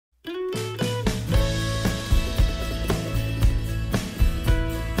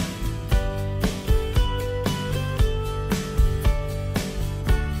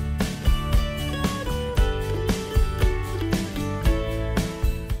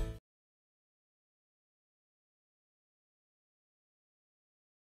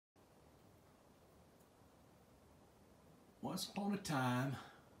Once upon a time,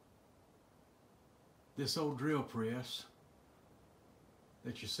 this old drill press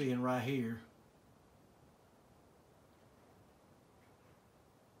that you're seeing right here,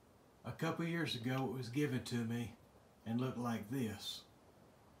 a couple years ago it was given to me and looked like this.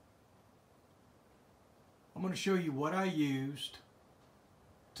 I'm going to show you what I used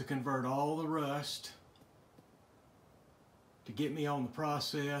to convert all the rust to get me on the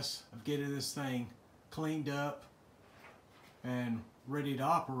process of getting this thing cleaned up and ready to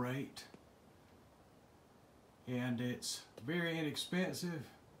operate. And it's very inexpensive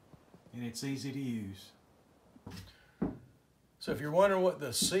and it's easy to use. So if you're wondering what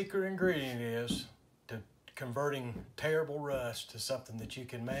the secret ingredient is to converting terrible rust to something that you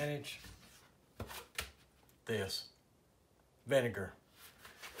can manage, this vinegar.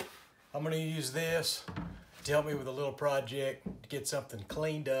 I'm going to use this to help me with a little project to get something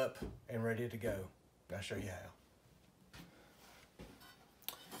cleaned up and ready to go. I'll show you how.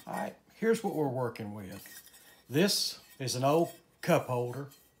 All right, here's what we're working with. This is an old cup holder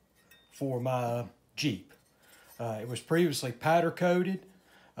for my Jeep. It was previously powder coated.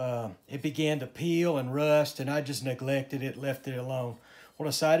 It began to peel and rust, and I just neglected it, left it alone. Well,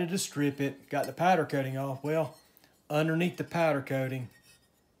 I decided to strip it, got the powder coating off. Well, underneath the powder coating,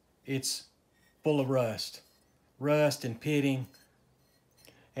 it's full of rust and pitting.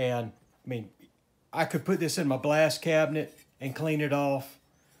 And I mean, I could put this in my blast cabinet and clean it off,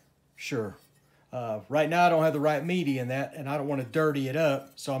 sure. Right now I don't have the right media in that, and I don't want to dirty it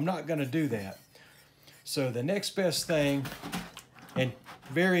up, so I'm not going to do that. So the next best thing, and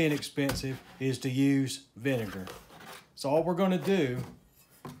very inexpensive, is to use vinegar. So all we're going to do,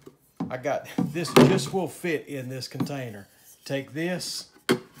 I got this, just will fit in this container. Take this,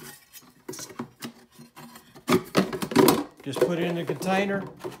 just put it in the container,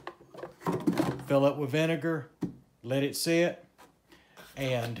 fill it with vinegar, let it sit,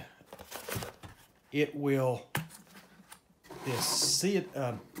 and it will, this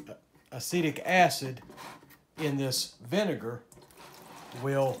acetic acid in this vinegar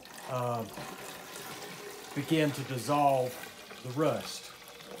will begin to dissolve the rust.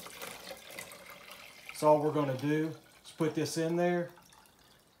 So all we're going to do is put this in there.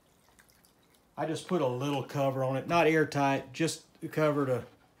 I just put a little cover on it, not airtight, just a cover to,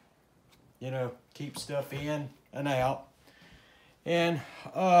 you know, keep stuff in and out. And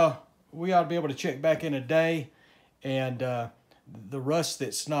we ought to be able to check back in a day, and the rust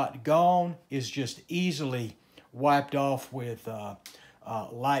that's not gone is just easily wiped off with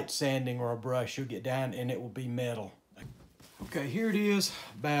light sanding or a brush. You'll get down and it will be metal. Okay, here it is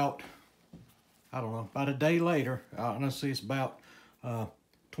about, I don't know, about a day later. Honestly, it's about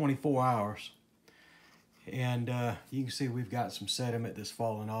 24 hours. And you can see we've got some sediment that's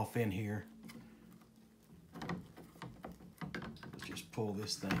falling off in here. Let's just pull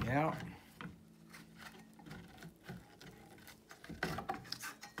this thing out.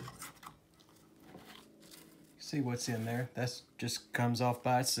 See what's in there. That's just comes off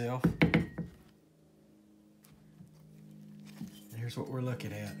by itself. And here's what we're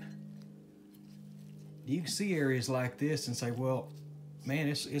looking at. You can see areas like this and say, well, man,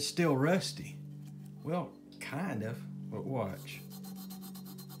 it's still rusty. Well, kind of, but watch.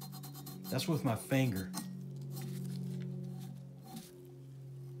 That's with my finger.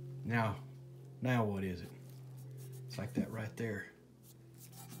 Now what is it? It's like that right there.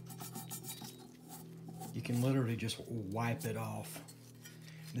 You can literally just wipe it off.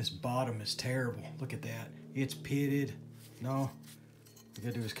 This bottom is terrible. Look at that. It's pitted. No, you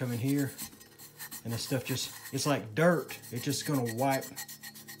gotta do is come in here, and this stuff just, it's like dirt. It's just gonna wipe.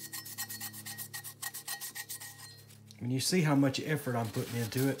 When you see how much effort I'm putting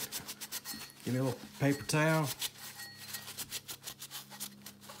into it, give me a little paper towel.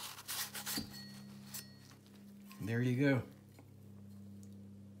 And there you go.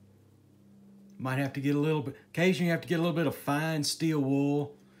 Might have to get a little bit, occasionally you have to get a little bit of fine steel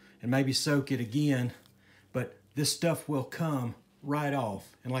wool and maybe soak it again, but this stuff will come right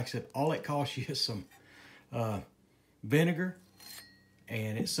off. And like I said, all it costs you is some vinegar,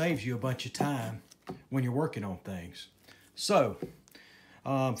 and it saves you a bunch of time when you're working on things. So,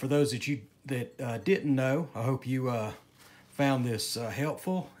 for those that didn't know, I hope you found this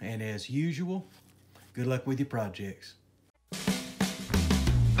helpful, and as usual, good luck with your projects.